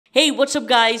Hey, what's up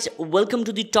guys? Welcome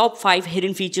to the top 5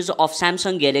 hidden features of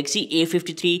Samsung Galaxy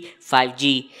A53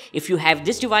 5G. If you have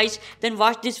this device, then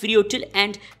watch this video till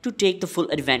end to take the full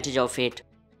advantage of it.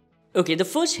 Okay, the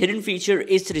first hidden feature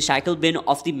is the recycle bin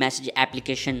of the message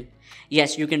application.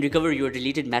 Yes, you can recover your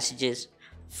deleted messages.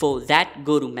 For that,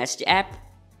 go to Message app.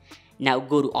 Now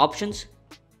go to Options.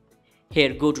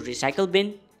 Here go to Recycle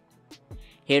bin.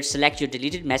 Here select your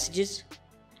deleted messages.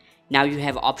 Now you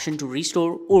have option to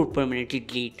restore or permanently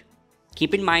delete.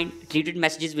 Keep in mind, deleted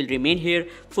messages will remain here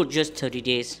for just 30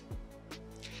 days.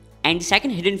 And the second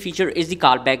hidden feature is the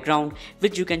call background,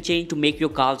 which you can change to make your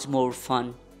calls more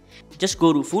fun. Just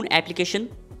go to Phone application.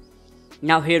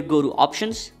 Now here go to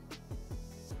Options.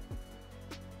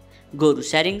 Go to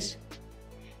Settings.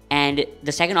 And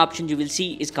the second option you will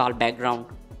see is Call Background.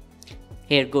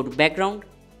 Here go to Background.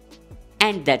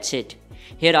 And that's it.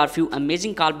 Here are few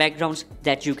amazing call backgrounds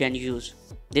that you can use.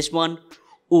 This one,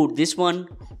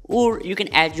 or you can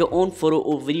add your own photo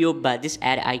or video by this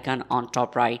add icon on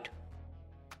top right.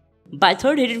 By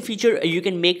third hidden feature, you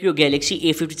can make your Galaxy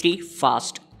A53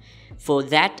 fast. For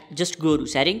that, just go to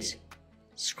Settings,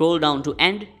 scroll down to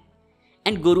End,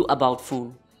 and go to About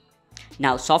Phone.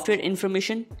 Now Software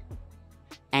Information,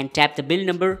 and tap the build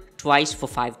number twice for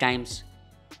 5 times.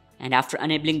 And after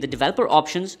enabling the developer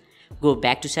options, go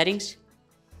back to Settings.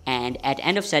 And at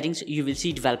end of settings, you will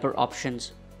see developer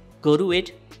options. Go to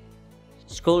it,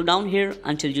 scroll down here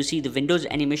until you see the Windows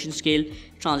animation scale,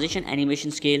 transition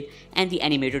animation scale, and the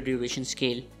animator duration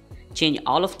scale. Change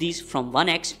all of these from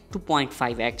 1x to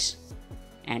 0.5x.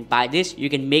 And by this, you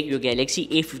can make your Galaxy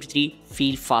A53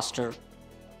 feel faster.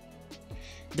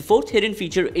 The fourth hidden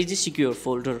feature is the secure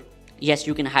folder. Yes,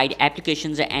 you can hide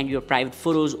applications and your private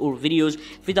photos or videos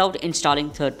without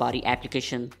installing third-party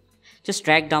application. Just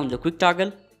drag down the quick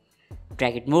toggle,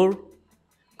 drag it more,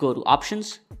 go to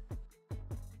Options,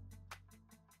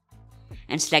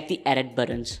 and select the Edit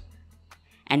buttons.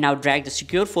 And now drag the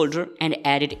secure folder and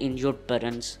add it in your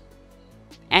buttons.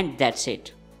 And that's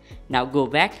it. Now go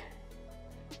back,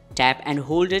 tap and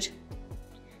hold it.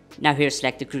 Now here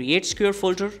select the Create Secure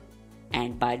folder,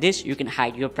 and by this you can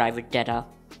hide your private data.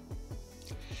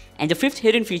 And the fifth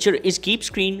hidden feature is Keep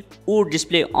Screen or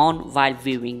Display On while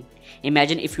viewing.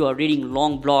 Imagine if you are reading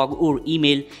long blog or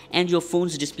email and your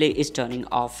phone's display is turning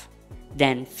off.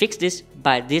 Then fix this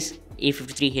by this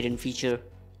A53 hidden feature.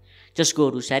 Just go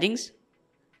to Settings,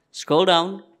 scroll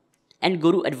down, and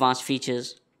go to Advanced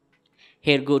Features.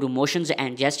 Here go to Motions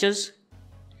and Gestures,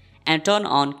 and turn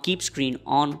on Keep Screen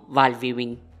On while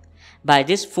viewing. By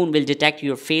this, phone will detect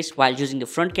your face while using the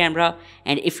front camera,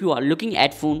 and if you are looking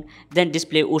at phone, then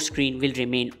display or screen will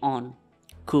remain on.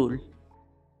 Cool.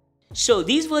 So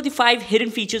these were the 5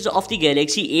 hidden features of the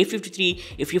Galaxy A53.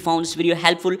 If you found this video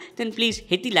helpful, then please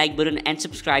hit the like button and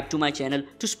subscribe to my channel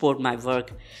to support my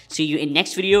work. See you in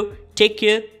next video. Take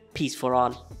care. Peace for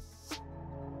all.